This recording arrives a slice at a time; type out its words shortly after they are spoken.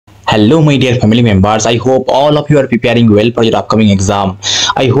Hello, my dear family members. I hope all of you are preparing well for your upcoming exam.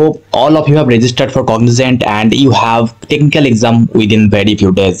 I hope all of you have registered for Cognizant and you have technical exam within very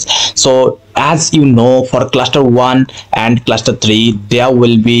few days. So, as you know, for cluster 1 and cluster 3, there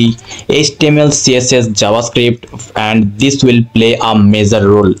will be HTML, CSS, JavaScript, and this will play a major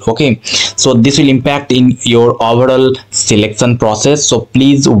role. Okay, so this will impact in your overall selection process. So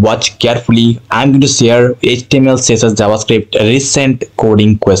please watch carefully. I'm going to share HTML, CSS, JavaScript recent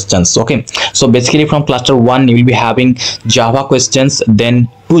coding questions. Okay, so basically from cluster 1 you will be having Java questions, then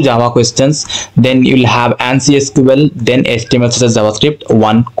 2 Java questions, then you will have ANSI SQL, then HTML, CSS, JavaScript,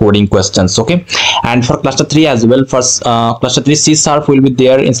 1 coding questions. Okay, and for cluster 3 as well, for cluster 3 C# will be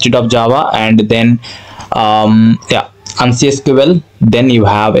there instead of Java, and then ANSI SQL, then you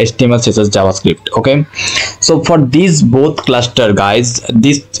have HTML, CSS, JavaScript. Okay, so for these both cluster, guys,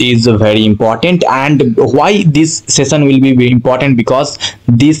 this is very important. And why this session will be very important? Because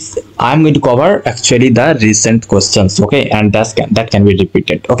this I'm going to cover actually the recent questions. Okay, and that can be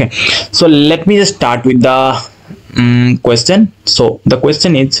repeated. Okay, so let me just start with the question. So the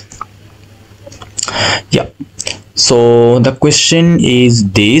question is, so the question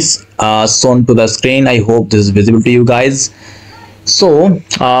is this, shown to the screen. I hope this is visible to you guys. So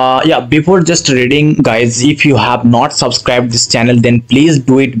before just reading, guys, if you have not subscribed this channel, then please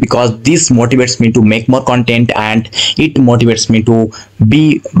do it, because this motivates me to make more content and it motivates me to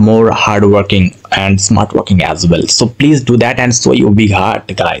be more hardworking and smart working as well. So please do that and show your big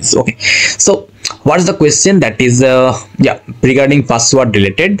heart, guys. Okay, so what's the question? That is regarding password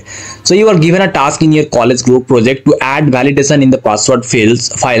related. So you are given a task in your college group project to add validation in the password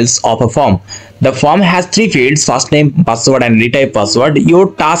files of a form. The form has 3 fields: first name, password, and retype password.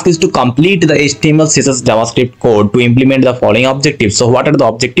 Your task is to complete the HTML, CSS, JavaScript code to implement the following objectives. So what are the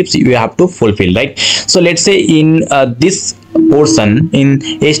objectives you have to fulfill, right? So let's say in this portion, in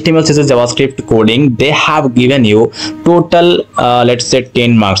HTML, CSS, JavaScript coding, they have given you total let's say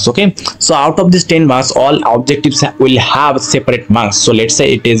 10 marks. Okay, so out of this 10 marks, all objectives will have separate marks. So let's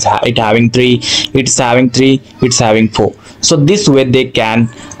say it's having 3, it's having 3, it's having 4. So this way they can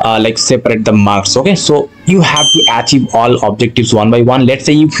like separate the marks. Okay, so you have to achieve all objectives one by one. Let's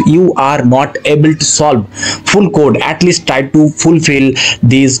say if you are not able to solve full code, at least try to fulfill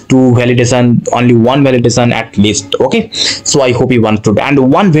these 2 validation, only 1 validation at least. Okay, so I hope you understood.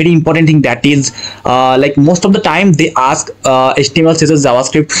 And one very important thing, that is like most of the time they ask HTML, CSS,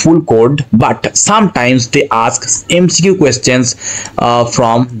 JavaScript full code, but sometimes they ask MCQ questions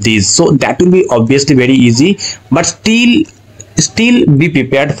from these. So that will be obviously very easy, but still be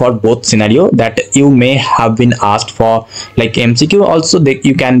prepared for both scenario, that you may have been asked for like MCQ also,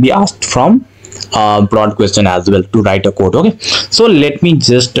 you can be asked from broad question as well to write a code. Okay, so let me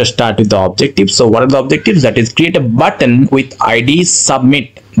just start with the objectives. So what are the objectives? That is, create a button with ID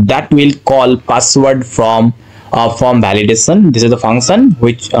submit that will call password from form validation. This is the function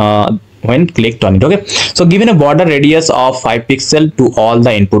which when clicked on it. Okay, so given a border radius of 5 pixels to all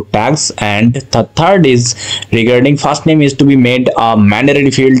the input tags. And the third is regarding first name is to be made a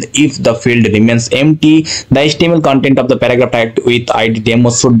mandatory field. If the field remains empty, the HTML content of the paragraph tagged with ID demo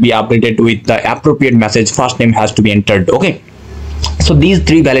should be updated with the appropriate message. First name has to be entered. Okay, so these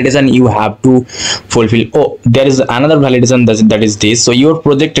 3 validation you have to fulfill. Oh, there is another validation, that is this. So your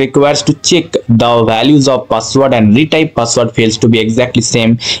project requires to check the values of password and retype password fields to be exactly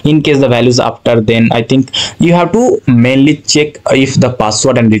same. In case the values after, then I think you have to mainly check if the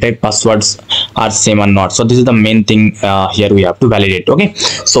password and retype passwords are same or not. So this is the main thing here we have to validate. Okay,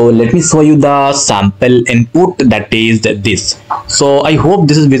 so let me show you the sample input, that is this. So I hope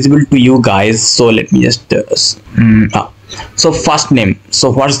this is visible to you guys. So let me just so first name,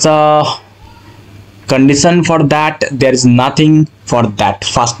 so what's the condition for that? There is nothing for that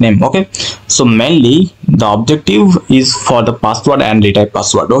first name. Okay, so mainly the objective is for the password and retype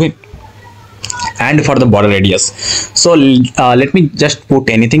password. Okay, and for the border radius, so let me just put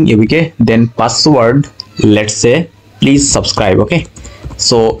anything UVK, then password, let's say please subscribe. Okay,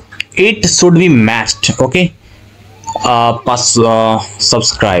 so it should be matched. Okay,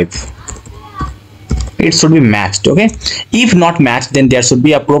 subscribe, it should be matched. Okay, if not matched, then there should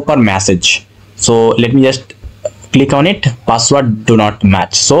be a proper message. So let me just click on it, password do not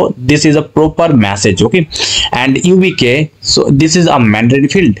match. So this is a proper message. Okay, and UVK, so this is a mandatory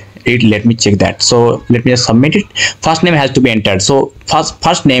field. Let me check that. So let me just submit it. First name has to be entered. So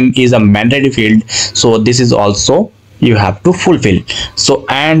first name is a mandatory field, so this is also you have to fulfill. So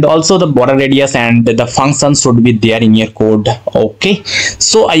and also the border radius and the function should be there in your code. Okay,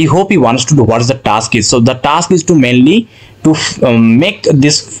 so I hope you understood what the task is. So the task is to mainly to make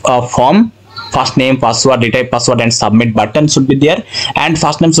this form first name, password, retype password, and submit button should be there. And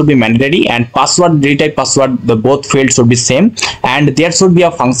first name should be mandatory, and password, retype password, the both fields should be same. And there should be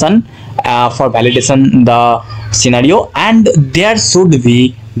a function for validation the scenario, and there should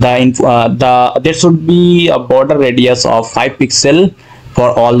be there should be a border radius of 5 pixel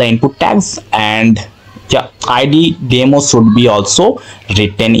for all the input tags. And yeah, id demo should be also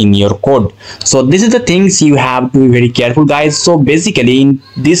written in your code. So this is the things you have to be very careful, guys. So basically in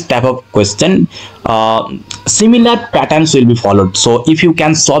this type of question similar patterns will be followed. So if you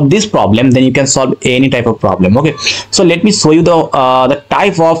can solve this problem, then you can solve any type of problem. Okay, so let me show you the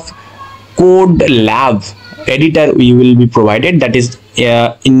type of code lab editor we will be provided. That is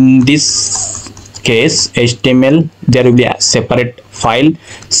in this case HTML there will be a separate file,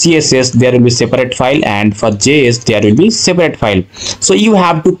 CSS there will be separate file, and for JS there will be separate file. So you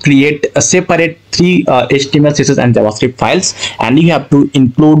have to create a separate 3 HTML, CSS and JavaScript files, and you have to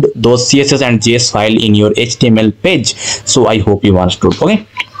include those CSS and JS file in your HTML page. So I hope you understood. Okay,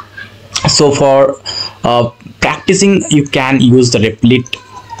 so for practicing you can use the Replit,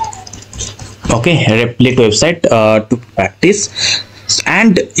 okay, Replit website to practice.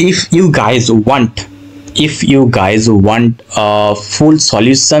 And if you guys want full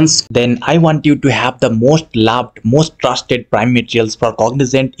solutions, then I want you to have the most loved, most trusted prime materials for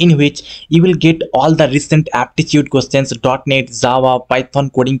Cognizant, in which you will get all the recent aptitude questions, .NET, Java, Python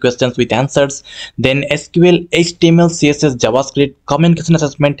coding questions with answers, then SQL, HTML, CSS, JavaScript, communication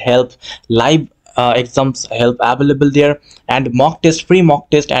assessment help, live exams help available there, and mock test, free mock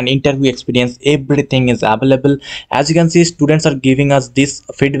test, and interview experience, everything is available. As you can see, students are giving us this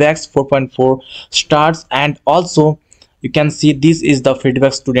feedbacks 4.4 stars, and also you can see this is the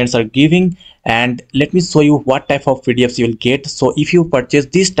feedback students are giving. And let me show you what type of PDFs you will get. So if you purchase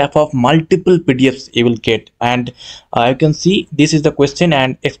this type of multiple PDFs you will get, and you can see this is the question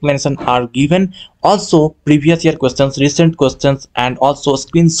and explanation are given, also previous year questions, recent questions, and also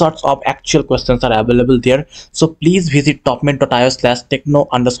screenshots of actual questions are available there. So please visit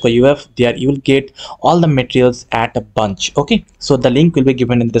topment.io/techno_uf. there you will get all the materials at a bunch. Okay, so the link will be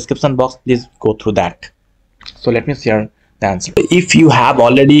given in the description box, please go through that. So let me share the answer. If you have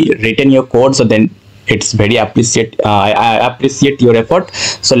already written your code, so then it's very I appreciate your effort.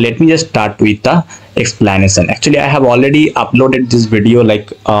 So let me just start with the explanation. Actually I have already uploaded this video,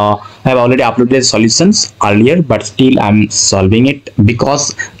 like I have already uploaded solutions earlier, but still I'm solving it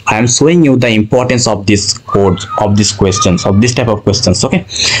because I am showing you the importance of this code, of these questions, of this type of questions. Okay,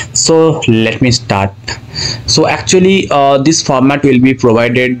 so let me start. So actually this format will be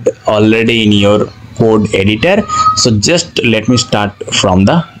provided already in your code editor. So just let me start from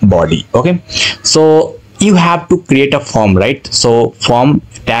the body. Okay, so you have to create a form, right? So form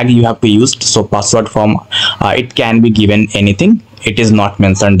tag you have to use. So password form, it can be given anything, it is not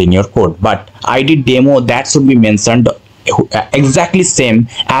mentioned in your code, but id demo, that should be mentioned exactly same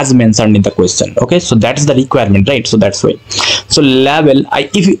as mentioned in the question. Okay, so that's the requirement, right? So that's why. So level,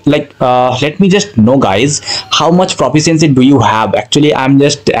 if you like, let me just know guys, how much proficiency do you have? Actually I'm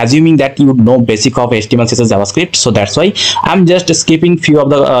just assuming that you know basic of HTML, CSS, JavaScript, so that's why I'm just skipping few of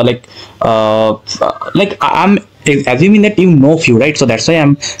the I'm assuming that you know few, right? So that's why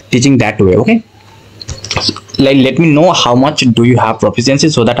I'm teaching that way. Okay, so, like, let me know how much do you have proficiency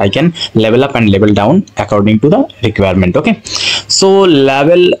so that I can level up and level down according to the requirement. Okay, so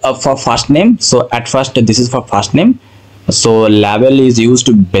level for first name. So at first this is for first name. So level is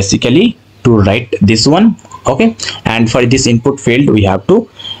used basically to write this one. Okay, and for this input field we have to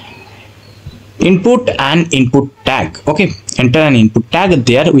input an input tag. Okay, enter an input tag.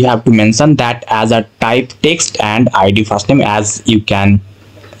 There we have to mention that as a type text and id first name, as you can,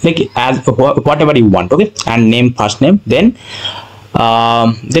 like, as whatever you want. Okay, and name first name. Then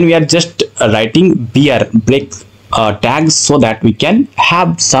we are just writing break tags so that we can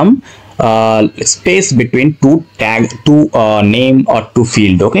have some space between two name or two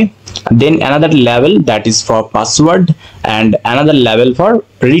field. Okay, then another level that is for password, and another level for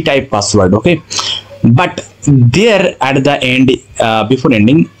retype password. Okay, but there at the end, before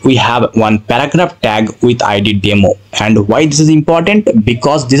ending, we have one paragraph tag with id demo. And why this is important?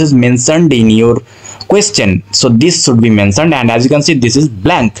 Because this is mentioned in your question, so this should be mentioned. And as you can see, this is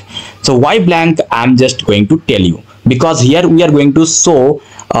blank. So why blank? I'm just going to tell you, because here we are going to show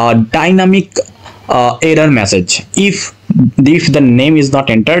dynamic error message. If the name is not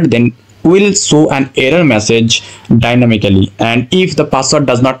entered, then will show an error message dynamically, and if the password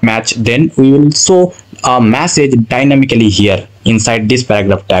does not match, then we will show a message dynamically here inside this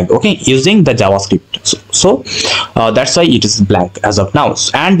paragraph tag, okay, using the JavaScript. That's why it is blank as of now.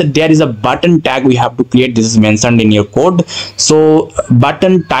 And there is a button tag we have to create. This is mentioned in your code. So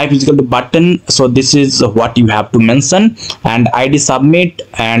button type is equal to button, so this is what you have to mention, and ID submit,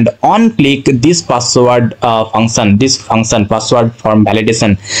 and on click this password function, this function password form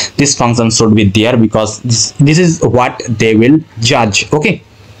validation, this function should be there because this is what they will judge, okay.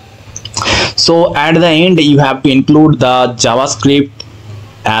 So at the end you have to include the JavaScript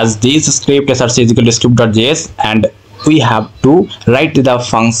as this script src is equal to script.js, and we have to write the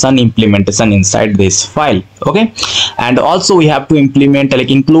function implementation inside this file, okay. And also we have to implement, like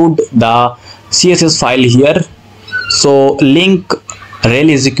include the CSS file here. So link rel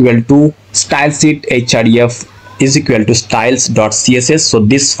is equal to stylesheet href is equal to styles.css. so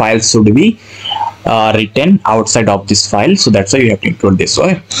this file should be written outside of this file, so that's why you have to include this,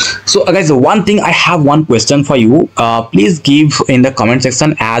 okay. So guys, one thing, I have one question for you. Please give in the comment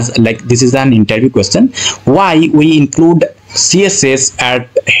section, as like this is an interview question, why we include CSS at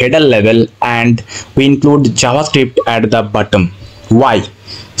header level and we include JavaScript at the bottom, why?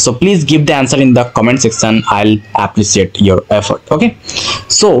 So please give the answer in the comment section. I'll appreciate your effort, okay.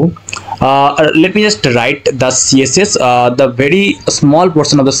 So let me just write the CSS, the very small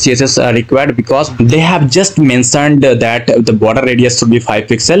portion of the CSS required, because they have just mentioned that the border radius should be 5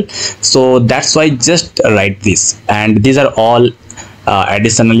 pixels, so that's why just write this, and these are all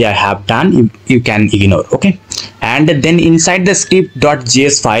additionally I have done, you can ignore, okay. And then inside the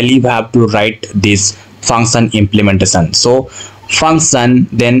script.js file you have to write this function implementation. So function,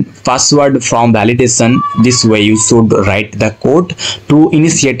 then password from validation, this way you should write the code to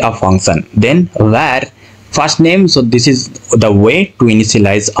initiate a function, then where first name, so this is the way to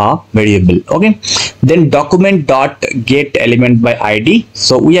initialize a variable, okay. Then document dot get element by id,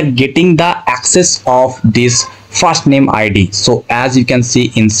 so we are getting the access of this first name id. So as you can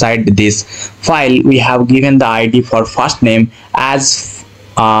see inside this file we have given the id for first name as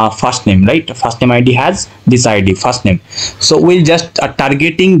first name, right? First name id has this id first name, so we'll just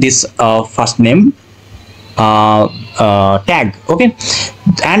targeting this first name tag, okay.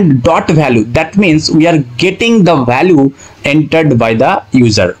 And dot value, that means we are getting the value entered by the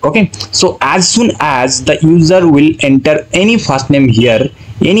user, okay. So as soon as the user will enter any first name here,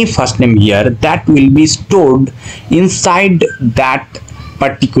 that will be stored inside that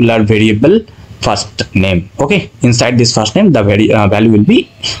particular variable first name, okay. Inside this first name the value will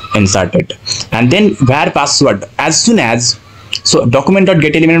be inserted. And then where password, as soon as, so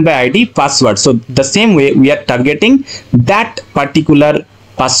document.get element by id password, so the same way we are targeting that particular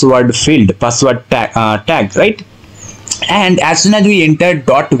password field, password tag, right. And as soon as we enter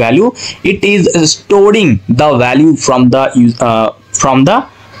dot value, it is storing the value from the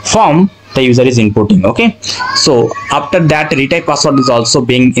form the user is inputting, okay. So after that retype password is also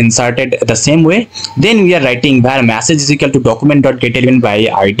being inserted the same way. Then we are writing where message is equal to document.get element by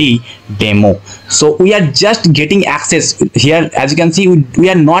id demo, so we are just getting access here. As you can see, we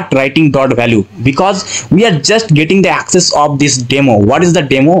are not writing dot value because we are just getting the access of this demo. What is the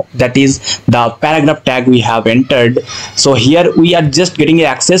demo? That is the paragraph tag we have entered. So here we are just getting the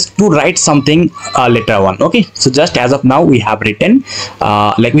access to write something later on, okay. So just as of now we have written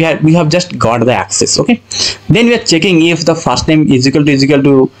like we have just got the access, okay. Then we are checking if the first name is equal to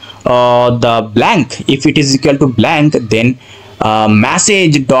the blank. If it is equal to blank, then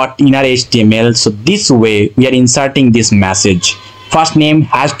message dot inner html, so this way we are inserting this message, first name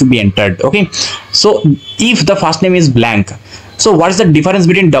has to be entered, okay. So if the first name is blank, so what is the difference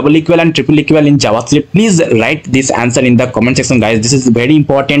between double equal and triple equal in JavaScript? Please write this answer in the comment section, guys. This is very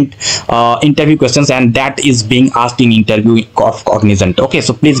important interview questions, and that is being asked in interview of Cognizant, okay.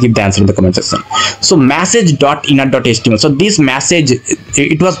 So please give the answer in the comment section. So message dot inner dot html, so this message,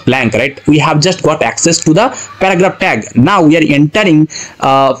 it was blank, right? We have just got access to the paragraph tag. Now we are entering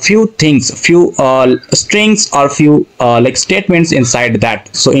few things, few strings or few like statements inside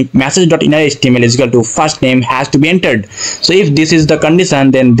that. So if message dot inner html is equal to first name has to be entered, so if this is the condition,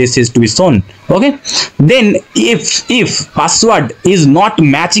 then this is to be shown, okay. Then if password is not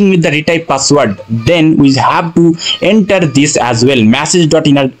matching with the retype password, then we have to enter this as well,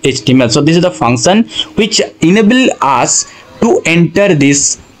 message.inner html. So this is the function which enable us to enter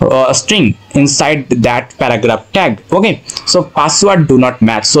this string inside that paragraph tag, okay. So password do not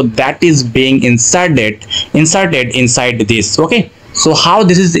match, so that is being inserted inside this, okay. So how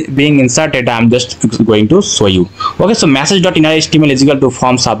this is being inserted, I'm just going to show you. Okay, so message.innerHTML is equal to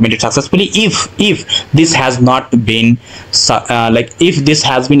form submitted successfully if this has not been if this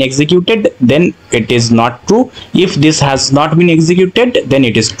has been executed, then it is not true. If this has not been executed, then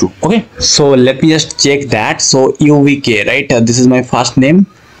it is true. Okay, so let me just check that. So UVK, right? This is my first name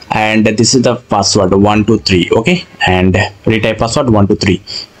and this is the password 123. Okay, and retype password 123.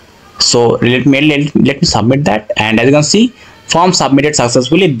 So let me submit that, and as you can see, form submitted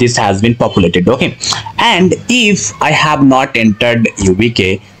successfully, this has been populated. Okay, and if I have not entered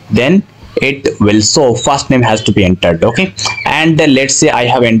UVK, then it will show first name has to be entered. Okay, and let's say I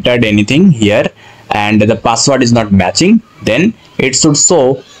have entered anything here and the password is not matching, then it should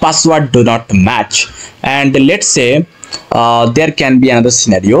show password do not match. And let's say there can be another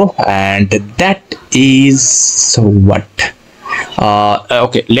scenario, and that is what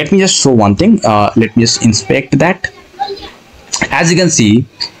okay, let me just show one thing. Let me just inspect that. As you can see,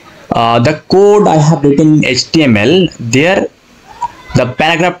 the code I have written in HTML, there the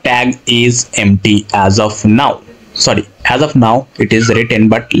paragraph tag is empty as of now. Sorry, as of now it is written,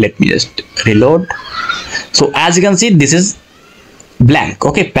 but let me just reload. So as you can see, this is blank.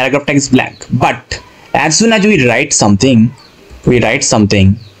 Okay, paragraph tag is blank, but as soon as we write something,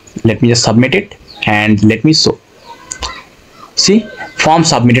 let me just submit it and let me show. See, form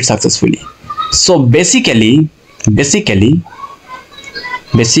submitted successfully. So basically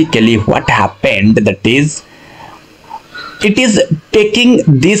what happened, that is, it is taking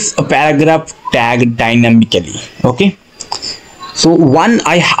this paragraph tag dynamically. Okay, so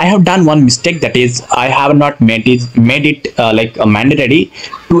I have done one mistake, that is I have not made it like a mandatory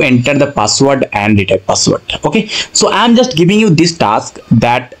to enter the password and retype password. Okay, so I am just giving you this task,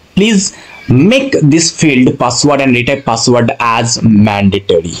 that please make this field password and retype password as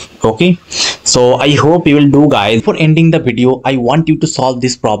mandatory. Okay, so I hope you will do, guys. For ending the video, I want you to solve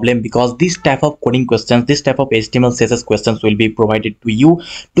this problem, because this type of coding questions, this type of HTML CSS questions will be provided to you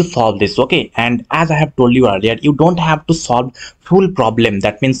to solve this. Okay, and as I have told you earlier, you don't have to solve full problem.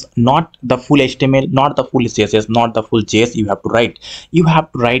 That means not the full HTML, not the full CSS, not the full JS you have to write. You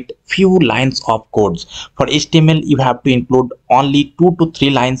have to write few lines of codes. For HTML, you have to include only 2 to 3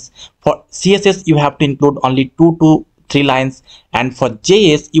 lines. For CSS, you have to include only 2 to 3 lines, and for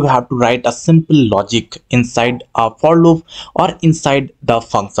JS you have to write a simple logic inside a for loop or inside the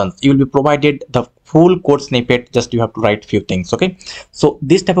functions. You will be provided the full code snippet, just you have to write few things. Okay, so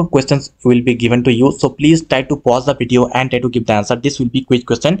this type of questions will be given to you, so please try to pause the video and try to give the answer. This will be quick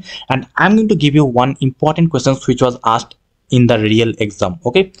question, and I'm going to give you one important question which was asked in the real exam.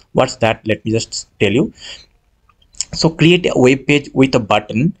 Okay, what's that? Let me just tell you. So create a web page with a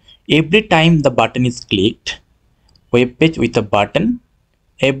button. Every time the button is clicked, web page with a button,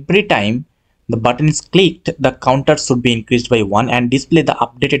 every time the button is clicked, the counter should be increased by 1 and display the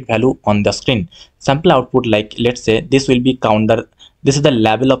updated value on the screen. Sample output, like let's say this will be counter, this is the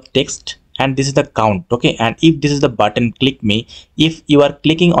level of text and this is the count. Okay, and if this is the button click me, if you are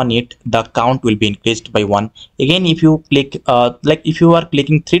clicking on it, the count will be increased by 1. Again, if you click like if you are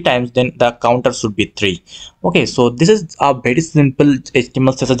clicking 3 times, then the counter should be 3. Okay, so this is a very simple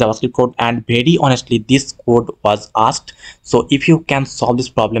HTML CSS JavaScript code, and very honestly this code was asked. So if you can solve this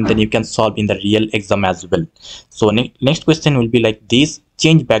problem, then you can solve in the real exam as well. So next question will be like this: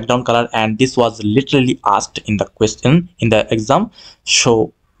 change background color, and this was literally asked in the question in the exam.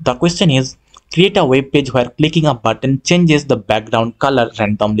 So the question is, create a web page where clicking a button changes the background color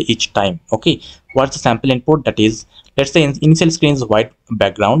randomly each time. Okay, what's the sample input? That is, let's say initial screen is white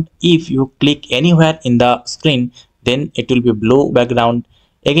background. If you click anywhere in the screen, then it will be blue background.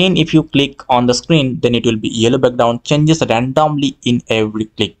 Again, if you click on the screen, then it will be yellow background. Changes randomly in every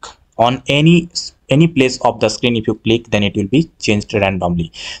click. On any place of the screen, if you click, then it will be changed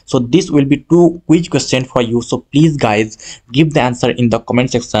randomly. So this will be 2 quiz question for you. So please guys, give the answer in the comment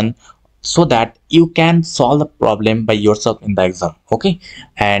section, so that you can solve the problem by yourself in the exam. Okay,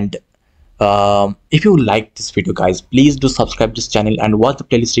 and if you like this video, guys, please do subscribe this channel and watch the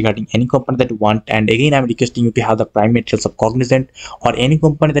playlist regarding any company that you want. And again, I'm requesting you to have the prime materials of Cognizant or any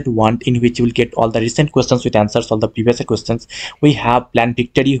company that you want, in which you will get all the recent questions with answers all the previous questions. We have Plan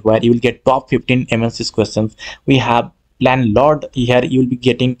Victory, where you will get top 15 MNCs questions. We have Plan Lord, here you will be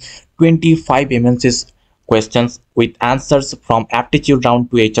getting 25 MNCs questions with answers from aptitude round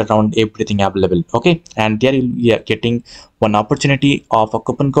to HR round, everything available. Okay, and there you are getting one opportunity of a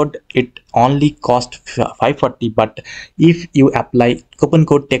coupon code. It only cost 540, but if you apply coupon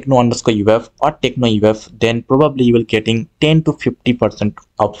code techno_uf or techno_uf, then probably you will getting 10 to 50%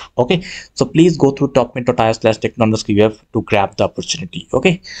 off. Okay, so please go through topmate.is/techno_uf to grab the opportunity.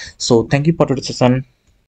 Okay, so thank you for today's session.